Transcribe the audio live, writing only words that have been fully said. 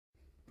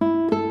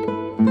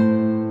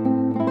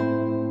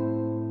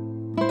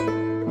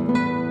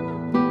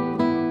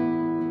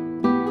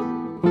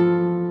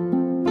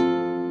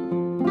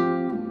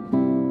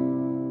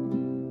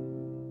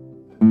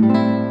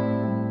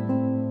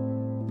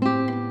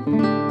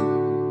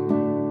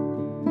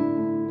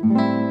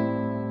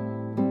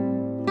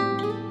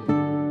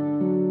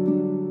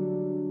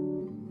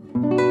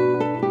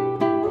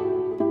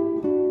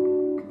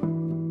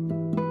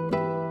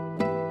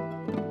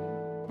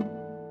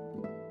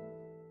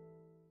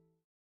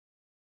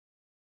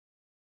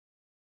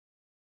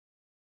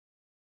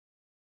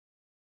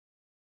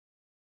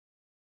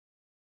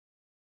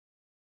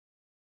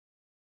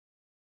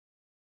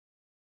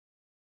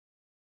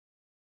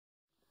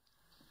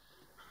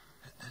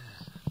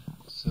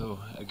So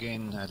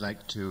again, I'd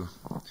like to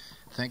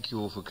thank you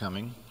all for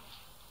coming,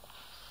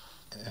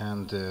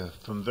 and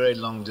from very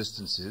long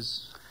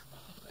distances,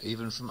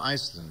 even from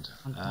Iceland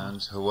and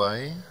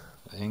Hawaii,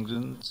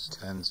 England,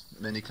 and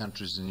many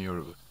countries in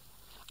Europe.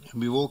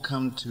 And we've all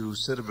come to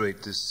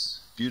celebrate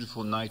this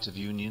beautiful night of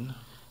union,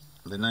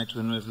 the night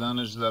when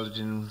Mevlana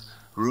Jalaluddin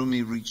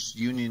Rumi reached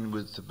union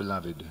with the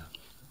beloved.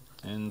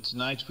 And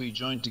tonight we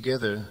join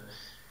together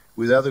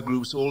with other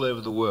groups all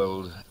over the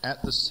world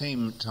at the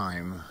same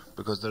time,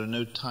 because there are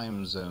no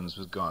time zones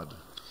with God.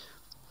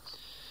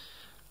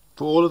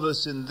 For all of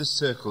us in this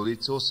circle,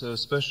 it's also a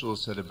special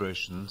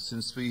celebration,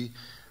 since we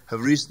have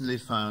recently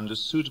found a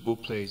suitable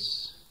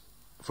place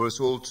for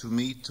us all to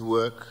meet, to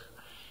work,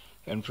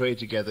 and pray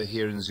together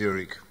here in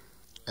Zurich,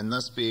 and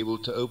thus be able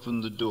to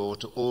open the door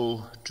to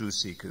all true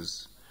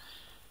seekers.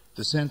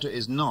 The center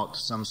is not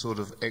some sort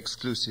of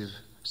exclusive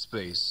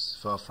space,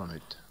 far from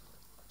it.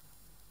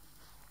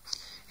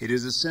 It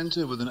is a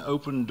center with an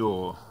open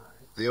door,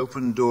 the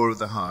open door of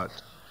the heart.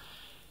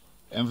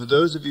 And for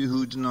those of you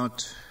who do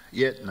not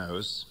yet know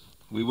us,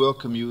 we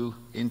welcome you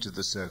into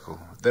the circle.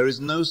 There is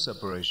no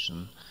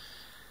separation,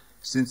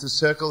 since the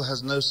circle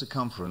has no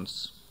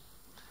circumference,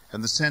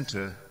 and the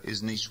center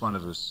is in each one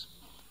of us.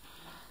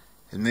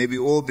 And may we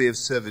all be of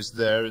service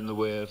there in the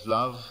way of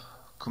love,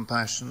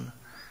 compassion,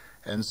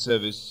 and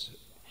service.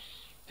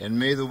 And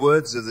may the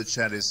words of the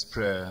chalice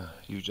prayer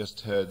you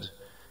just heard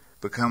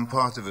become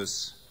part of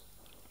us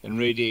and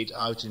radiate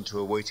out into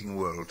a waiting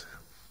world.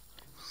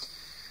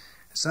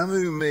 Some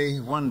of you may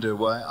wonder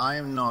why I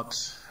am not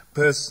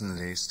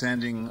personally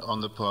standing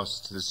on the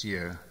post this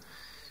year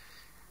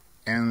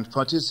and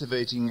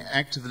participating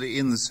actively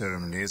in the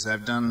ceremony, as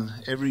I've done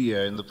every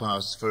year in the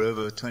past for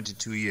over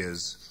 22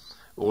 years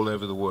all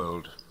over the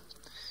world.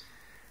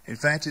 In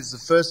fact, it's the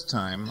first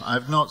time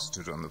I've not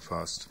stood on the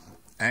post,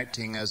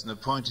 acting as an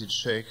appointed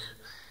sheikh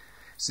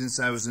since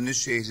I was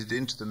initiated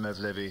into the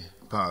Mevlevi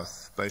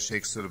path by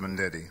Sheikh Suleiman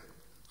Dedi.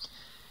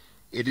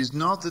 It is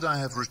not that I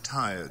have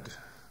retired,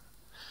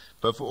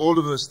 but for all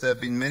of us there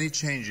have been many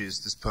changes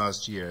this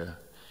past year,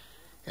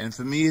 and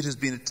for me it has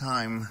been a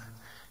time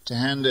to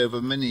hand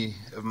over many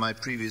of my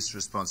previous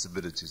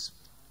responsibilities.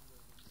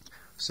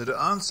 So to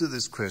answer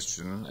this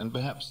question, and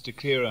perhaps to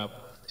clear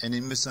up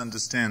any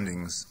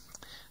misunderstandings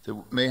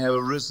that may have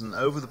arisen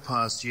over the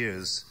past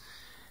years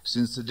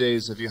since the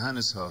days of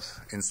Johanneshof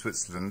in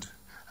Switzerland,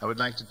 I would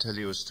like to tell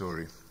you a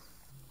story.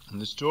 And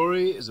the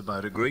story is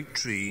about a great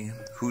tree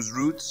whose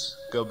roots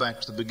go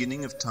back to the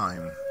beginning of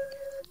time.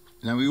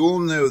 Now we all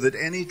know that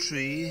any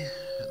tree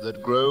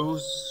that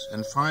grows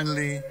and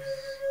finally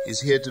is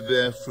here to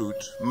bear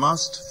fruit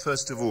must,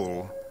 first of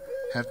all,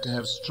 have to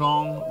have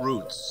strong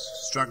roots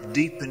struck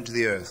deep into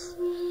the earth,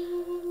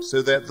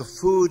 so that the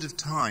food of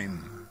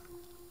time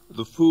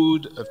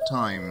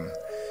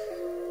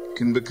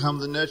can become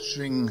the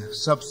nurturing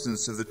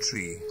substance of the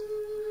tree.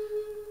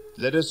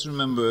 Let us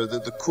remember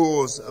that the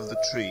cause of the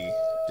tree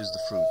is the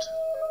fruit.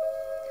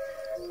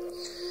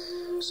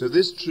 So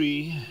this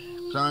tree,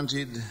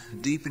 planted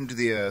deep into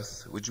the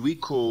earth, which we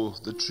call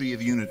the tree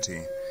of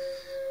unity,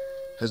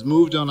 has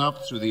moved on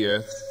up through the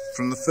earth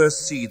from the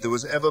first seed that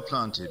was ever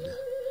planted,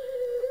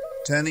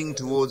 turning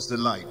towards the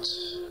light,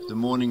 the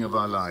morning of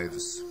our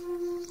lives.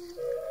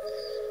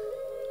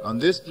 On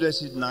this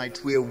blessed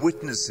night, we are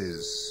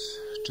witnesses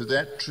to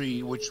that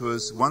tree which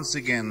was once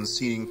again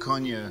seen in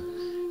Konya,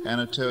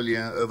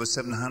 Anatolia, over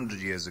 700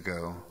 years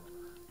ago.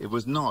 It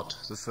was not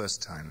the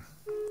first time.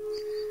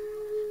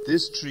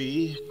 This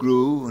tree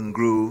grew and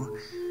grew,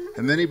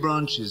 and many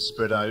branches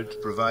spread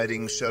out,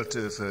 providing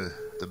shelter for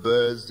the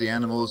birds, the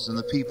animals, and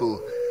the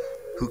people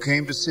who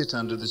came to sit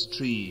under this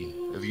tree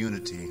of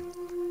unity.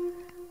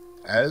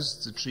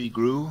 As the tree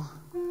grew,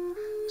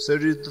 so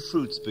did the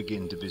fruits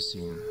begin to be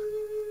seen.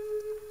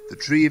 The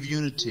tree of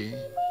unity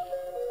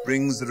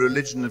brings the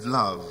religion of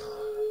love.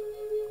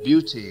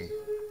 Beauty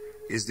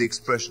is the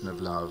expression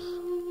of love.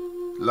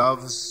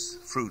 Love's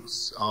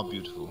fruits are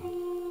beautiful.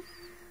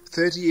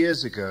 30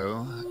 years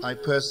ago, I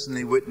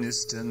personally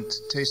witnessed and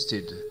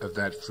tasted of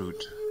that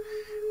fruit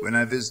when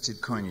I visited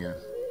Konya.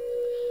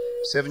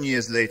 7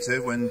 years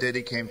later, when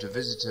Dedi came to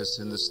visit us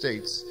in the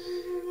States,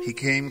 he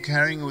came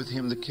carrying with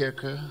him the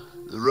kirka,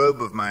 the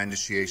robe of my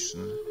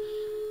initiation,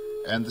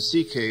 and the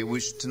sikhe,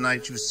 which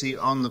tonight you see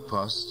on the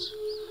post,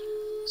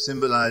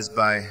 symbolized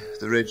by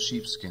the red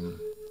sheepskin.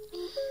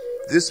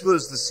 This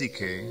was the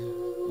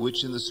sikhe,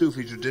 which in the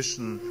Sufi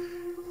tradition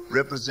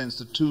represents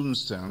the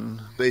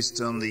tombstone based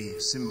on the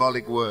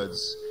symbolic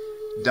words,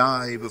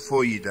 "Die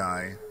before ye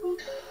die."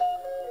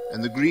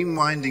 And the green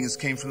windings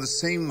came from the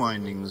same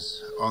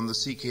windings on the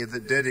sikhe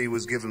that Dedi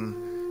was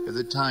given at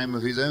the time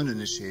of his own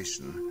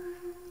initiation,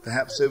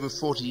 perhaps over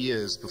 40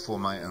 years before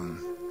my own.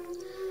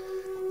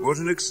 What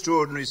an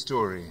extraordinary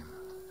story,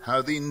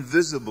 how the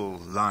invisible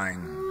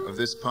line of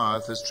this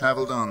path has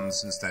traveled on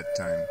since that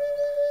time.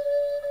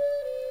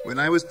 When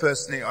I was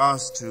personally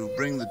asked to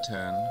bring the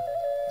turn,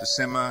 the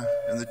Sema,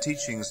 and the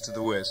teachings to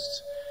the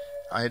West,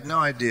 I had no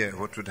idea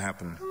what would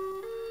happen.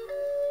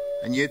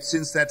 And yet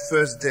since that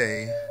first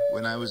day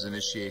when I was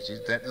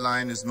initiated, that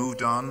line has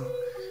moved on,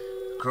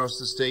 across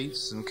the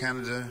States and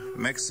Canada,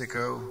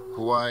 Mexico,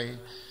 Hawaii,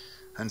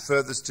 and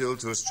further still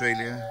to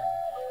Australia,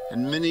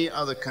 and many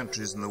other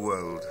countries in the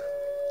world.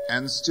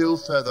 And still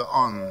further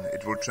on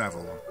it will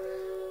travel,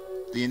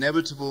 the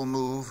inevitable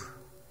move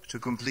to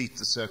complete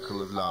the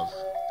circle of love.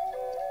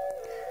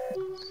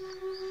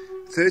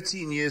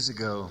 13 years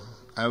ago,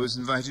 I was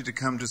invited to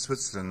come to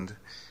Switzerland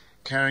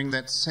carrying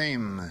that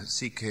same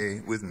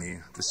CK with me,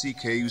 the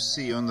CK you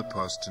see on the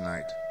post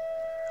tonight.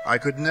 I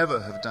could never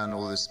have done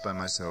all this by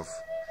myself.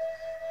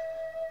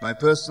 My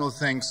personal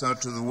thanks are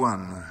to the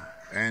One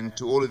and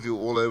to all of you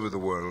all over the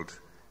world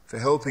for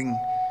helping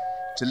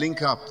to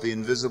link up the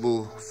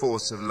invisible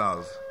force of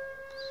love.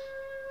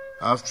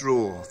 After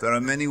all, there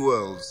are many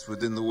worlds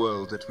within the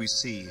world that we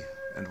see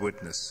and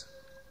witness.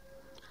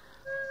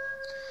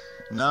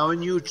 Now a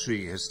new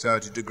tree has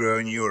started to grow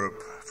in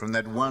Europe from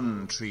that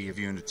one tree of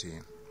unity.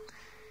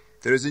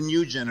 There is a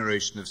new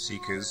generation of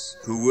seekers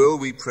who will,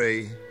 we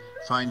pray,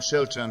 find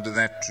shelter under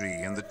that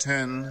tree, and the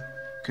turn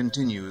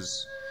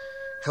continues,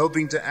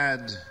 helping to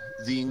add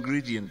the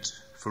ingredient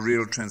for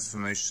real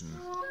transformation.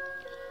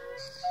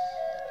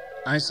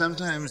 I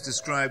sometimes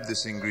describe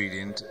this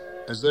ingredient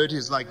as though it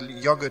is like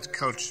yogurt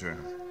culture,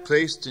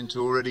 placed into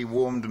already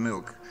warmed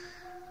milk,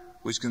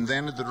 which can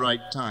then at the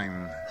right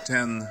time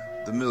turn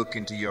the milk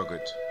into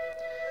yogurt.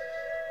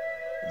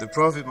 The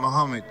Prophet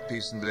Muhammad,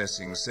 peace and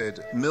blessings,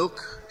 said,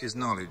 "Milk is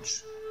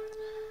knowledge."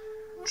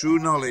 True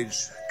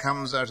knowledge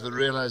comes out of the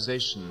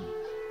realization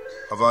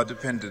of our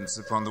dependence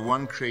upon the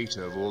one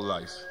creator of all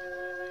life.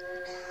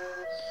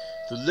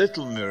 The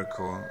little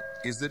miracle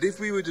is that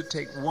if we were to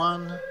take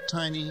one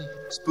tiny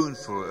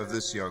spoonful of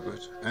this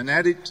yogurt and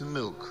add it to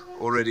milk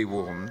already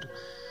warmed,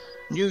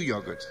 new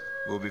yogurt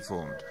will be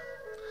formed.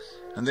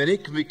 And then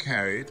it can be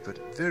carried,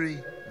 but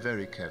very,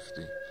 very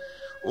carefully,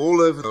 all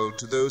over the world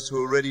to those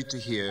who are ready to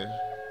hear,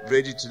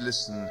 ready to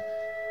listen,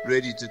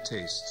 ready to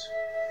taste.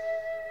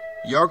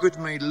 Yogurt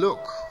may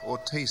look or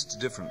taste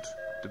different,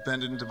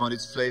 dependent upon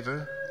its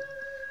flavor,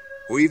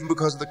 or even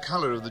because of the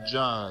color of the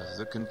jar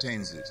that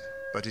contains it,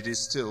 but it is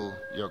still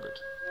yogurt.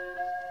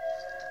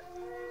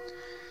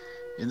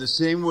 In the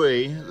same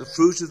way, the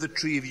fruit of the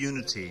tree of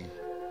unity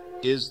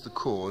is the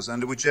cause,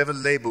 under whichever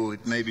label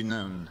it may be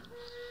known.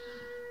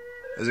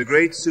 As a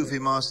great Sufi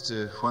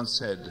master once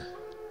said,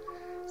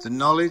 the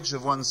knowledge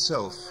of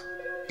oneself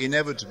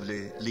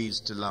inevitably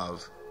leads to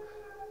love,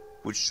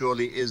 which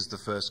surely is the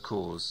first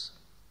cause.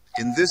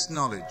 In this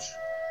knowledge,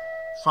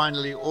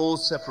 finally all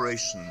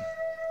separation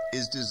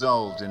is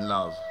dissolved in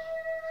love.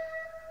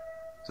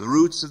 The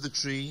roots of the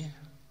tree,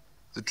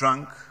 the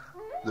trunk,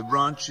 the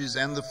branches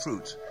and the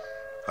fruit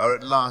are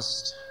at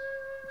last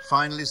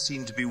finally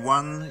seen to be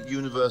one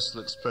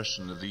universal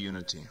expression of the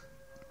unity.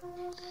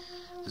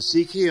 The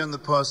CK on the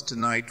past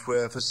tonight,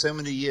 where for so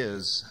many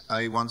years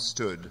I once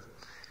stood,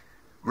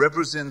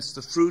 represents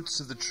the fruits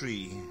of the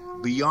tree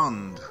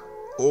beyond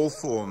all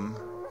form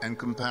and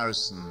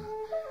comparison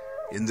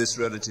in this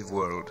relative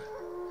world.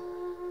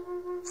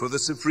 For the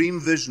supreme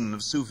vision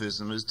of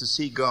Sufism is to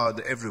see God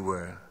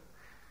everywhere,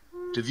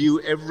 to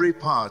view every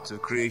part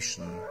of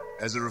creation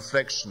as a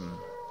reflection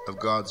of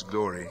God's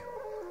glory.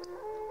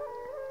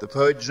 The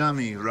poet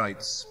Jami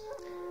writes,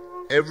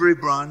 "Every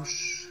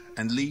branch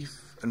and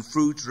leaf and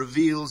fruit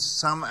reveals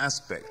some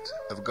aspect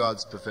of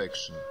God's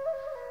perfection.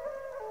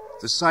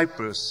 The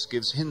cypress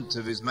gives hint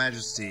of his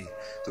majesty,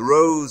 the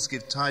rose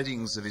gives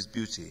tidings of his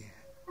beauty.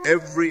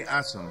 Every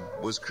atom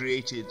was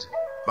created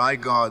by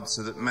God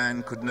so that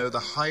man could know the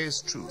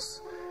highest truth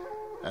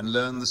and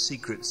learn the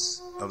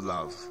secrets of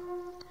love."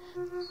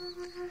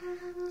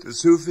 The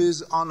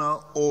Sufis honor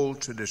all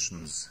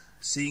traditions,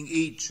 seeing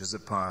each as a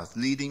path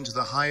leading to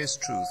the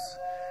highest truth,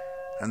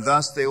 and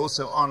thus they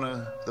also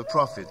honor the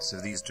prophets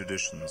of these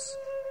traditions.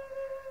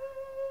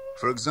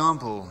 For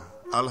example,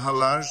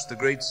 Al-Hallaj, the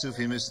great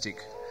Sufi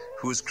mystic,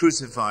 who was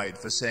crucified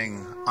for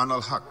saying, "Ana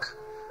al-Haq,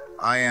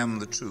 I am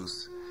the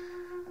truth,"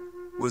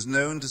 was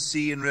known to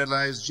see and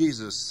realize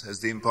Jesus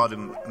as the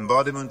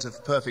embodiment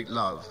of perfect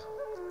love,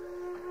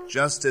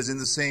 just as in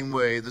the same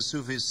way the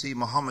Sufis see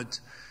Muhammad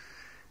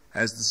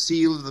as the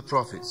seal of the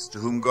prophets, to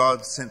whom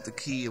God sent the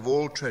key of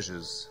all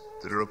treasures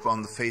that are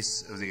upon the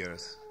face of the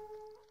earth.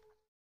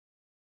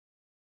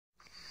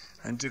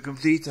 And to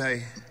complete,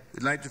 I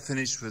would like to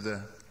finish with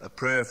a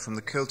prayer from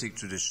the Celtic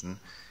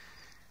tradition,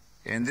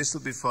 and this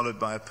will be followed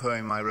by a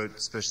poem I wrote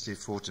especially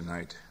for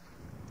tonight.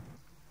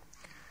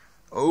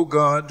 O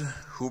God,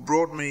 who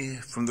brought me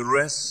from the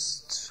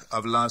rest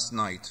of last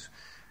night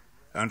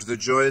unto the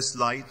joyous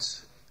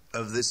light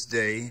of this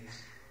day,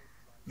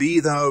 be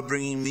thou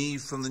bringing me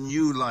from the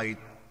new light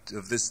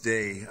of this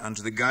day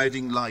unto the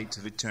guiding light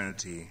of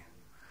eternity.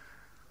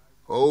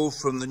 O,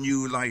 from the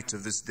new light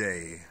of this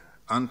day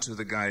unto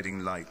the guiding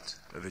light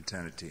of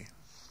eternity.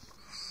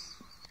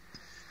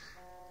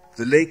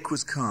 The lake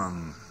was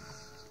calm,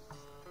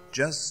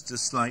 just a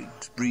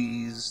slight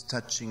breeze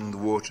touching the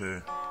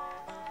water,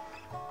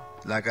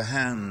 like a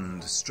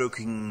hand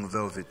stroking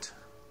velvet.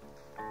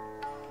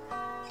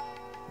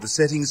 The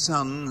setting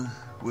sun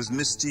was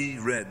misty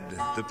red,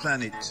 the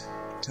planet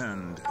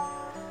turned.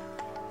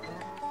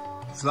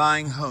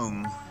 Flying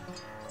home,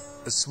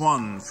 a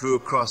swan flew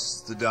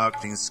across the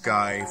darkening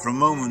sky, for a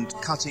moment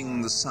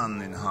cutting the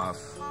sun in half.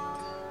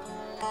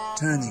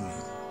 Turning,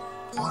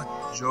 what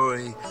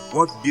joy,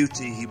 what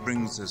beauty he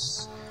brings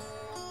us,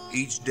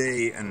 each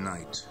day and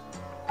night.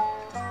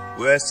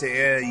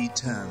 Wheresoe'er ye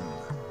turn,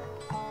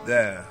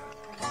 there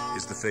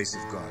is the face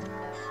of God.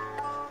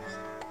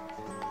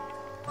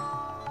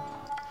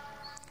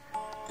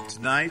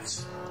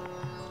 Tonight,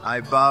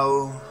 I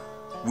bow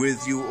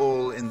with you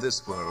all in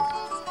this world,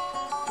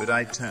 but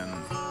I turn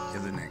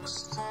in the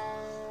next.